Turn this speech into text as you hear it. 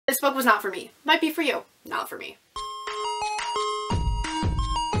book was not for me. Might be for you, not for me.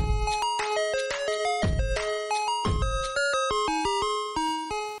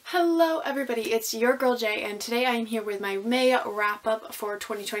 Hello everybody, it's your girl Jay, and today I am here with my May wrap up for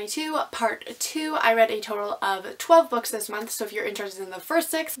 2022 part 2. I read a total of 12 books this month, so if you're interested in the first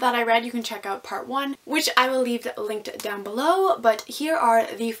 6 that I read, you can check out part 1, which I will leave linked down below. But here are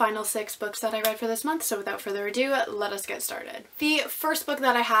the final 6 books that I read for this month, so without further ado, let us get started. The first book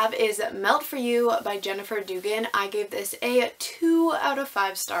that I have is Melt for You by Jennifer Dugan. I gave this a 2 out of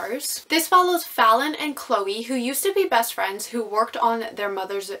 5 stars. This follows Fallon and Chloe, who used to be best friends, who worked on their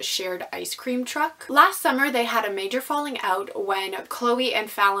mother's shared ice cream truck. Last summer they had a major falling out when Chloe and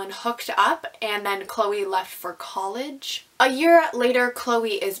Fallon hooked up, and then Chloe left for college. A year later,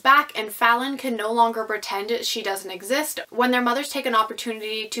 Chloe is back and Fallon can no longer pretend she doesn't exist when their mothers take an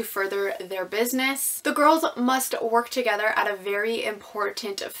opportunity to further their business. The girls must work together at a very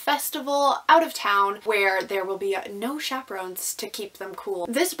important festival out of town where there will be no chaperones to keep them cool.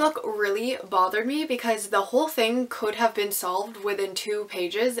 This book really bothered me because the whole thing could have been solved within 2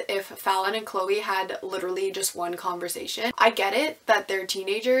 pages if Fallon and Chloe had literally just one conversation. I get it that they're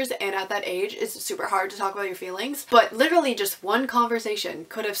teenagers and at that age it's super hard to talk about your feelings, but literally just one conversation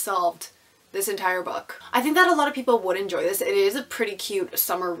could have solved this entire book. I think that a lot of people would enjoy this. It is a pretty cute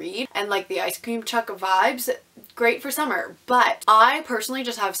summer read, and like the ice cream truck vibes, great for summer, but I personally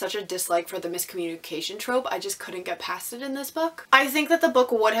just have such a dislike for the miscommunication trope. I just couldn't get past it in this book. I think that the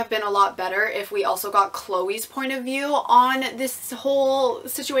book would have been a lot better if we also got Chloe's point of view on this whole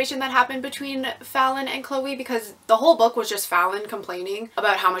situation that happened between Fallon and Chloe, because the whole book was just Fallon complaining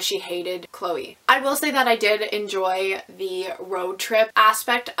about how much she hated Chloe. I will say that I did enjoy the road trip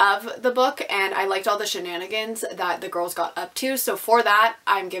aspect of the book, and I liked all the shenanigans that the girls got up to, so for that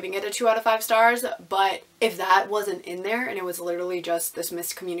I'm giving it a 2 out of 5 stars. But if that wasn't in there and it was literally just this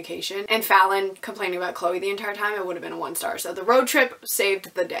miscommunication and Fallon complaining about Chloe the entire time, it would have been a 1 star. So the road trip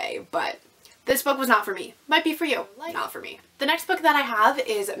saved the day, but this book was not for me. Might be for you, not for me. The next book that I have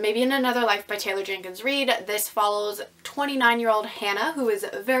is Maybe in Another Life by Taylor Jenkins Reid. This follows 29-year-old Hannah, who is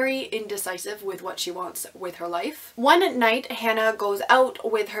very indecisive with what she wants with her life. One night, Hannah goes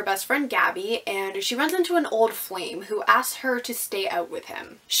out with her best friend Gabby, and she runs into an old flame who asks her to stay out with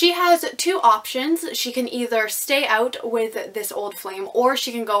him. She has 2 options. She can either stay out with this old flame or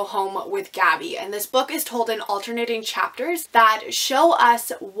she can go home with Gabby. And this book is told in alternating chapters that show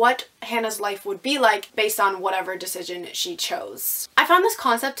us what Hannah's life would be like based on whatever decision she chose. I found this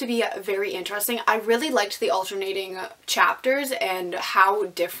concept to be very interesting. I really liked the alternating chapters and how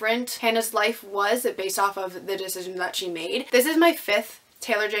different Hannah's life was based off of the decision that she made. This is my 5th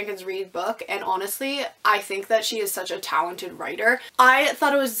Taylor Jenkins Reid book, and honestly I think that she is such a talented writer. I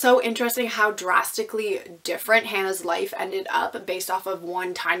thought it was so interesting how drastically different Hannah's life ended up based off of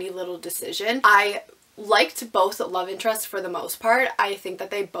one tiny little decision. I liked both love interests for the most part. I think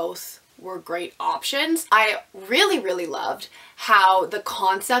that they both were great options. I really loved how the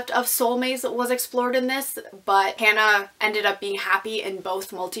concept of soulmates was explored in this, but Hannah ended up being happy in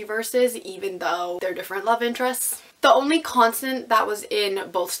both multiverses even though they're different love interests. The only constant that was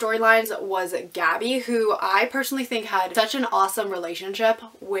in both storylines was Gabby, who I personally think had such an awesome relationship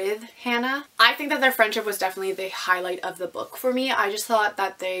with Hannah. I think that their friendship was definitely the highlight of the book for me. I just thought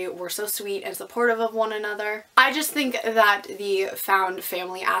that they were so sweet and supportive of one another. I just think that the found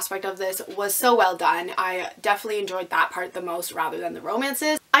family aspect of this was so well done. I definitely enjoyed that part the most rather than the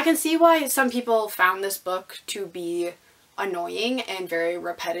romances. I can see why some people found this book to be annoying and very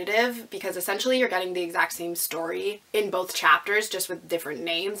repetitive, because essentially you're getting the exact same story in both chapters just with different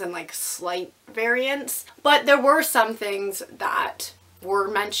names and like slight variants. But there were some things that were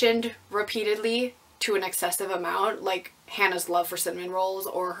mentioned repeatedly to an excessive amount, like Hannah's love for cinnamon rolls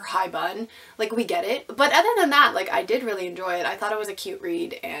or her high bun. Like, we get it. But other than that, like, I did really enjoy it. I thought it was a cute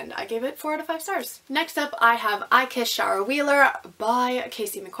read and I gave it 4 out of 5 stars. Next up, I have I Kissed Shara Wheeler by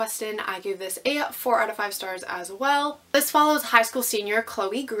Casey McQuiston. I gave this a 4 out of 5 stars as well. This follows high school senior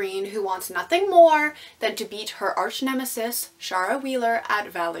Chloe Green, who wants nothing more than to beat her arch nemesis Shara Wheeler at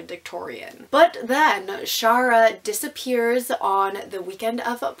valedictorian. But then Shara disappears on the weekend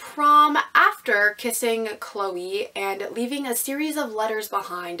of prom after kissing Chloe and leaving a series of letters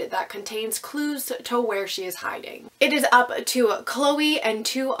behind that contains clues to where she is hiding. It is up to Chloe and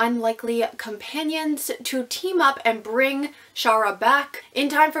 2 unlikely companions to team up and bring Shara back in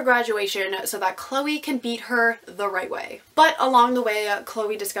time for graduation so that Chloe can beat her the right way. But along the way,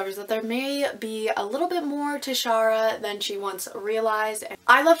 Chloe discovers that there may be a little bit more to Shara than she once realized.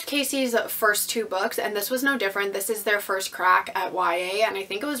 I loved Casey's first 2 books, and this was no different. This is their first crack at YA, and I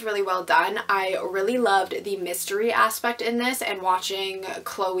think it was really well done. I really loved the mystery aspect aspect in this, and watching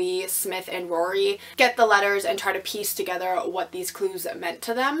Chloe, Smith, and Rory get the letters and try to piece together what these clues meant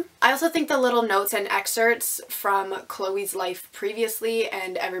to them. I also think the little notes and excerpts from Chloe's life previously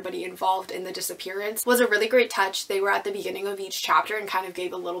and everybody involved in the disappearance was a really great touch. They were at the beginning of each chapter and kind of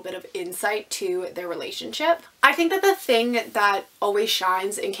gave a little bit of insight to their relationship. I think that the thing that always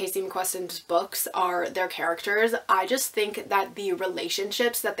shines in Casey McQuiston's books are their characters. I just think that the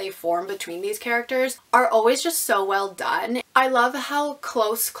relationships that they form between these characters are always just so well done. I love how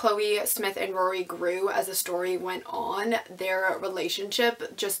close Chloe, Smith, and Rory grew as the story went on. Their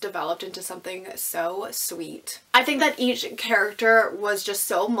relationship just developed into something so sweet. I think that each character was just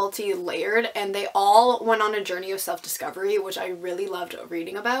so multi-layered, and they all went on a journey of self-discovery, which I really loved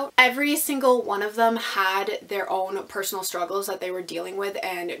reading about. Every single one of them had their own personal struggles that they were dealing with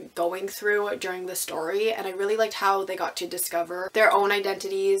and going through during the story, and I really liked how they got to discover their own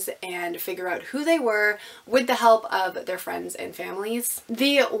identities and figure out who they were with the help of their friends and families.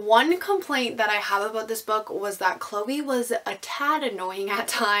 The one complaint that I have about this book was that Chloe was a tad annoying at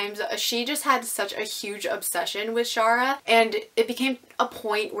times. She just had such a huge obsession with Shara, and it became a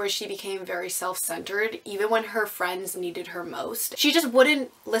point where she became very self-centered even when her friends needed her most. She just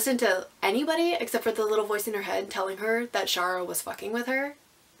wouldn't listen to anybody except for the little voice in her head telling her that Shara was fucking with her.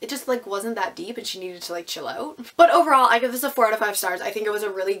 It just like wasn't that deep and she needed to like chill out. But overall, I give this a 4 out of 5 stars. I think it was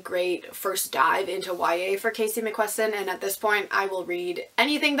a really great first dive into YA for Casey McQuiston, and at this point I will read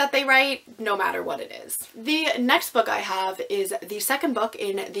anything that they write no matter what it is. The next book I have is the second book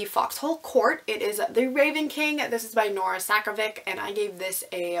in the Foxhole Court. It is The Raven King. This is by Nora Sakavic, and I gave this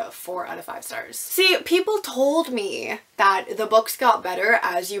a 4 out of 5 stars. See, people told me that the books got better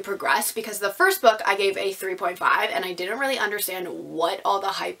as you progress, because the first book I gave a 3.5 and I didn't really understand what all the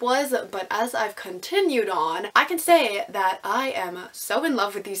hype was, but as I've continued on, I can say that I am so in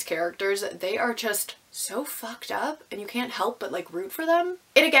love with these characters. They are just so fucked up and you can't help but like root for them.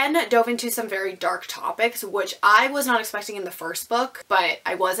 It again dove into some very dark topics, which I was not expecting in the first book, but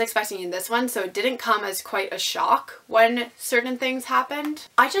I was expecting in this one, so it didn't come as quite a shock when certain things happened.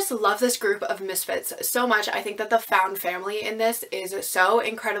 I just love this group of misfits so much. I think that the found family in this is so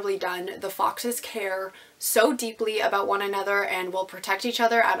incredibly done. The Foxes care so deeply about one another and will protect each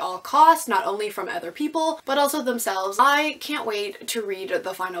other at all costs, not only from other people, but also themselves. I can't wait to read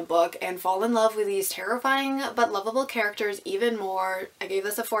the final book and fall in love with these terrifying but lovable characters even more. I gave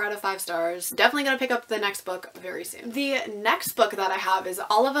this a 4 out of 5 stars. Definitely gonna pick up the next book very soon. The next book that I have is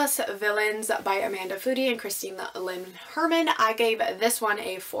All of Us Villains by Amanda Foody and Christine Lynn Herman. I gave this one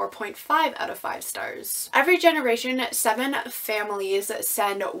a 4.5 out of 5 stars. Every generation, 7 families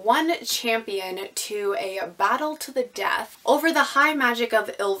send one champion to a battle to the death over the high magic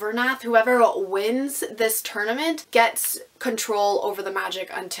of Ilvernath. Whoever wins this tournament gets control over the magic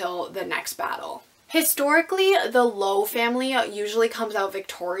until the next battle. Historically, the Lowe family usually comes out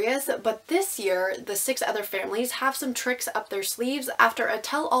victorious, but this year, the 6 other families have some tricks up their sleeves after a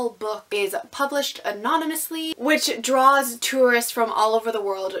tell-all book is published anonymously, which draws tourists from all over the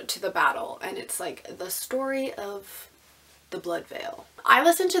world to the battle. And it's like the story of the Blood Veil. I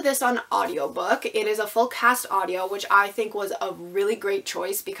listened to this on audiobook. It is a full cast audio, which I think was a really great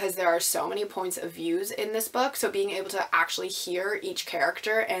choice because there are so many points of views in this book. So being able to actually hear each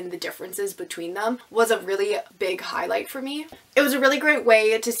character and the differences between them was a really big highlight for me. It was a really great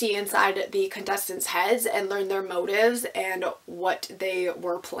way to see inside the contestants' heads and learn their motives and what they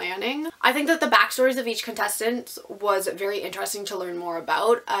were planning. I think that the backstories of each contestant was very interesting to learn more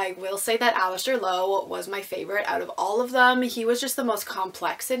about. I will say that Alistair Lowe was my favorite out of all of them. He was just the most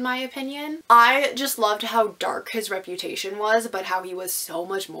complex in my opinion. I just loved how dark his reputation was, but how he was so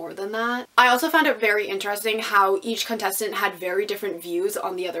much more than that. I also found it very interesting how each contestant had very different views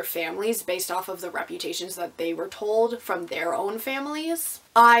on the other families based off of the reputations that they were told from their own families.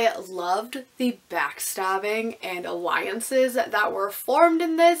 I loved the backstabbing and alliances that were formed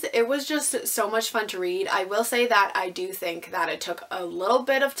in this. It was just so much fun to read. I will say that I do think that it took a little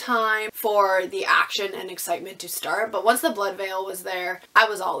bit of time for the action and excitement to start, but once the Blood Veil was there, I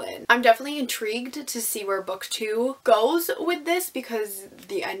was all in. I'm definitely intrigued to see where book 2 goes with this because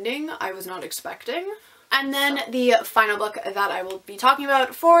the ending I was not expecting. And then the final book that I will be talking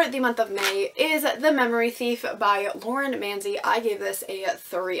about for the month of May is The Memory Thief by Lauren Manzi. I gave this a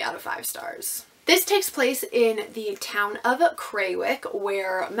 3 out of 5 stars. This takes place in the town of Craywick,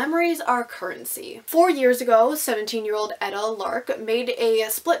 where memories are currency. 4 years ago, 17-year-old Etta Lark made a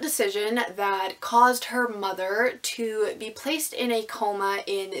split decision that caused her mother to be placed in a coma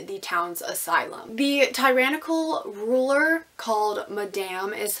in the town's asylum. The tyrannical ruler called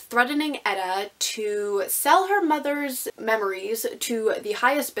Madame is threatening Etta to sell her mother's memories to the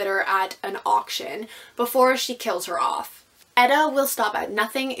highest bidder at an auction before she kills her off. Etta will stop at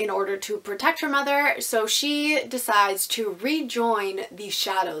nothing in order to protect her mother, so she decides to rejoin the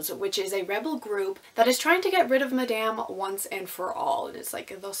Shadows, which is a rebel group that is trying to get rid of Madame once and for all. And it's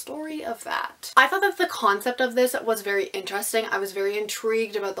like the story of that. I thought that the concept of this was very interesting. I was very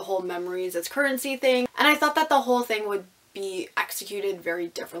intrigued about the whole memories as currency thing, and I thought that the whole thing would be executed very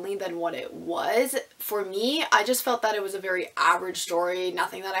differently than what it was. For me, I just felt that it was a very average story,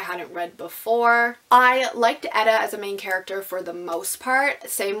 nothing that I hadn't read before. I liked Etta as a main character for the most part,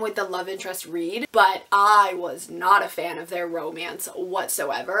 same with the love interest Reed, but I was not a fan of their romance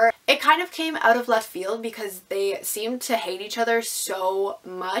whatsoever. It kind of came out of left field because they seemed to hate each other so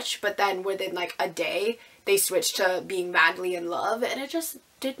much, but then within like a day, they switched to being madly in love, and it just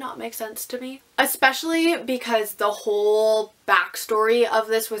did not make sense to me. Especially because the whole backstory of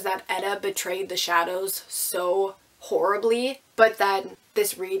this was that Etta betrayed the Shadows so horribly, but then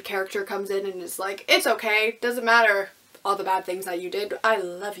this Reed character comes in and is like, it's okay, doesn't matter all the bad things that you did, I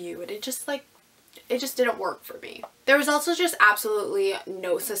love you, and it just didn't work for me. There was also just absolutely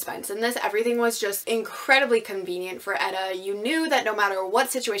no suspense in this. Everything was just incredibly convenient for Etta. You knew that no matter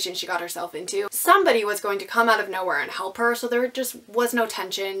what situation she got herself into, somebody was going to come out of nowhere and help her, so there just was no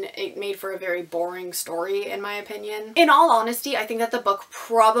tension. It made for a very boring story, in my opinion. In all honesty, I think that the book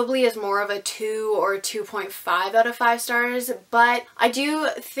probably is more of a 2 or 2.5 out of 5 stars, but I do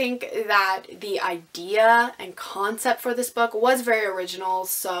think that the idea and concept for this book was very original,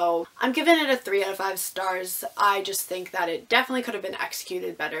 so I'm giving it a 3 out of 5 stars. I just think that it definitely could have been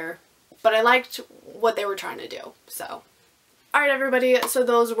executed better, but I liked what they were trying to do, so. Alright everybody, so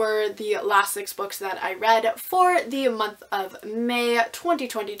those were the last 6 books that I read for the month of May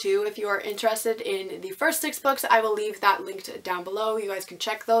 2022. If you are interested in the first 6 books, I will leave that linked down below. You guys can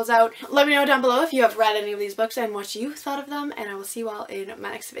check those out. Let me know down below if you have read any of these books and what you thought of them, and I will see you all in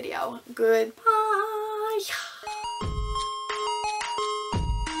my next video. Goodbye!